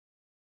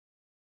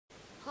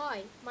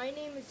Hi, my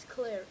name is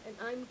Claire, and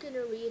I'm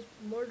gonna read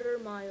Murder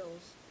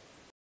Miles.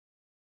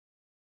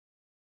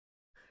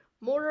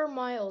 Murder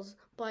Miles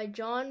by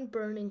John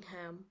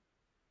Birmingham.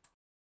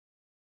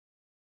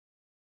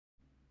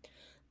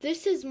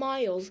 This is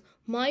Miles.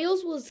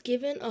 Miles was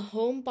given a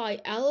home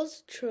by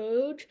Alice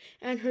Troge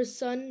and her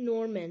son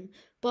Norman,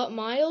 but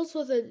Miles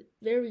was a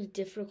very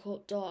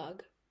difficult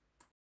dog.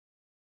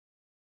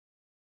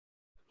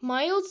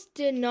 Miles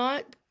did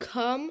not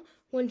come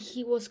when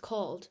he was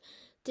called,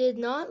 did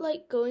not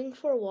like going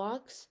for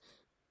walks,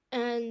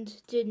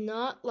 and did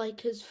not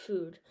like his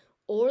food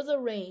or the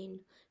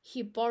rain.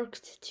 He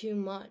barked too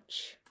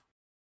much.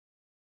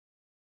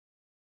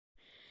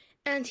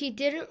 And he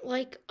didn't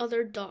like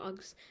other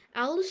dogs.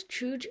 Alice,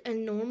 Truge,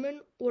 and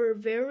Norman were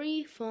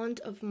very fond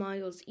of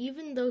Miles,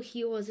 even though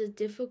he was a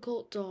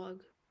difficult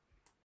dog.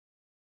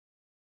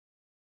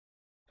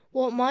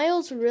 What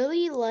Miles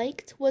really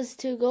liked was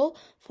to go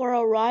for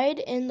a ride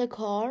in the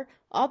car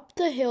up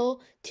the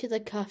hill to the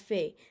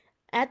cafe.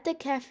 At the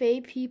cafe,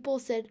 people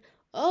said,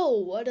 "Oh,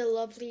 what a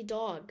lovely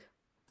dog."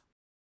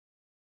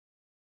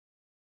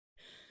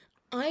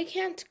 I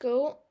can't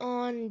go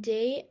on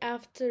day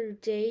after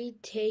day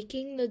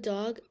taking the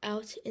dog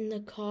out in the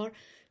car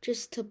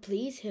just to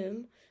please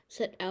him,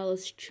 said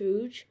Alice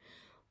Truge.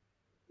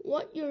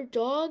 What your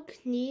dog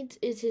needs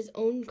is his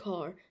own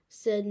car,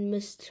 said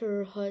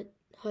Mr.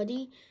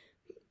 Huddy,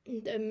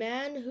 the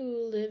man who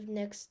lived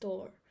next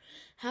door.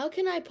 How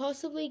can I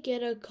possibly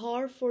get a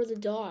car for the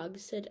dog,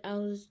 said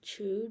Alice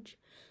Truge.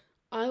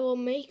 I will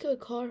make a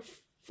car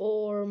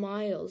for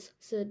Miles,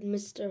 said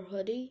Mr.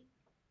 Huddy.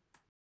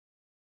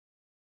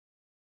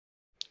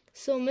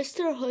 So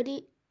Mr.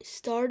 Huddy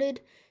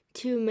started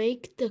to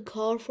make the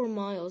car for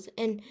Miles,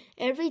 and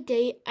every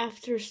day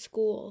after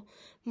school,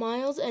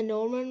 Miles and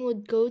Norman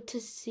would go to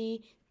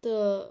see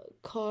the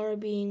car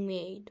being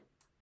made.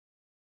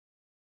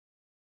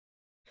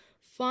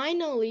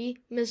 Finally,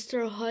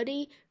 Mr.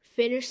 Huddy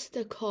finished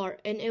the car,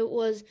 and it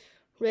was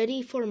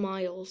ready for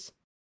Miles.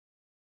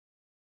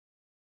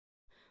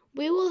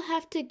 We will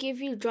have to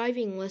give you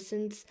driving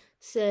lessons,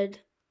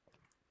 said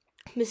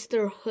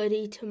Mr.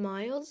 Huddy to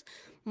Miles.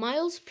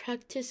 Miles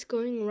practiced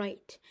going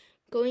right,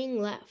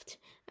 going left,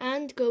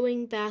 and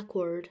going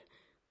backward.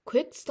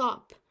 Quick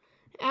stop.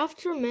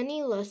 After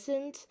many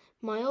lessons,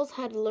 Miles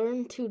had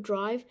learned to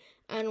drive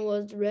and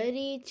was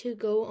ready to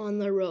go on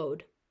the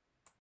road.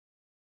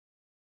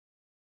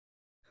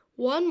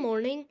 One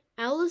morning,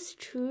 Alice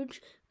Truge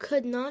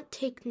could not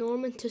take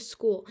Norman to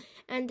school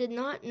and did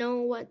not know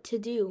what to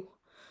do.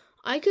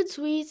 I could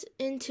squeeze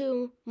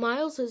into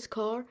Miles's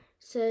car,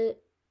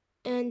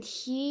 and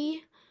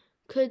he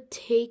could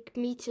take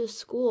me to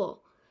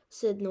school,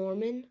 said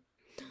Norman.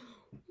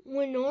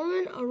 When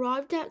Norman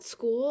arrived at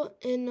school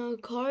in a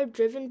car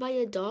driven by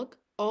a dog,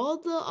 all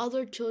the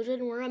other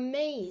children were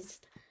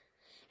amazed.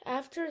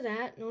 After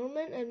that,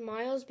 Norman and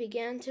Miles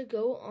began to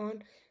go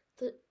on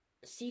the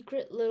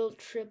secret little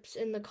trips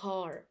in the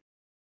car.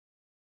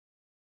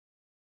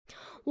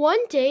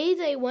 One day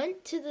they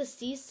went to the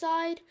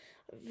seaside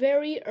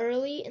very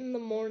early in the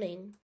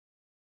morning.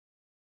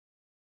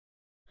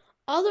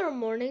 Other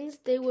mornings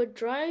they would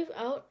drive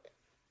out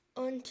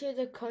onto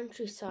the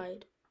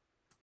countryside.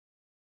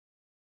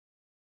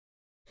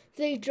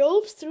 They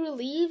drove through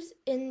leaves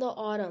in the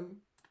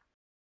autumn.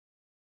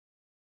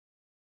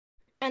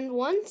 And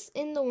once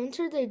in the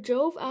winter they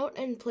drove out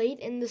and played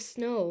in the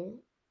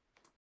snow.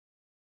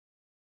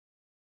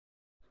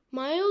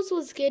 Miles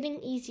was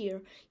getting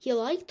easier. He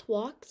liked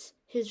walks,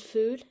 his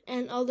food,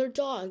 and other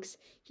dogs.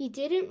 He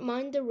didn't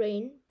mind the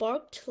rain,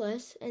 barked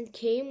less, and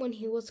came when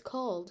he was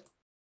called.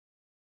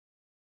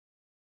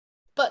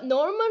 But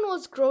Norman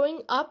was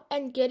growing up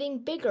and getting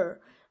bigger,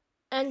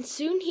 and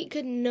soon he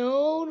could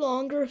no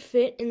longer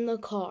fit in the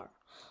car.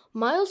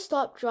 Miles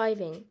stopped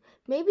driving.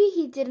 Maybe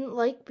he didn't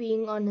like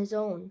being on his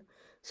own,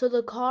 so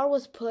the car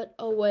was put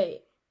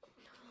away.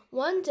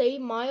 One day,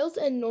 Miles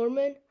and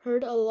Norman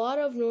heard a lot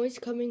of noise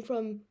coming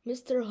from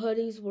Mr.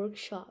 Huddy's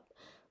workshop.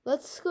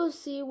 Let's go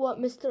see what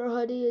Mr.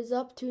 Huddy is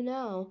up to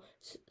now,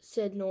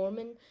 said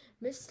Norman.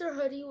 Mr.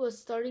 Huddy was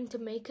starting to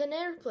make an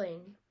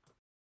airplane.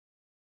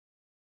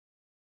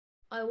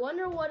 I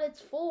wonder what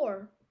it's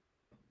for.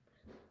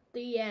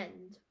 The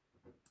end.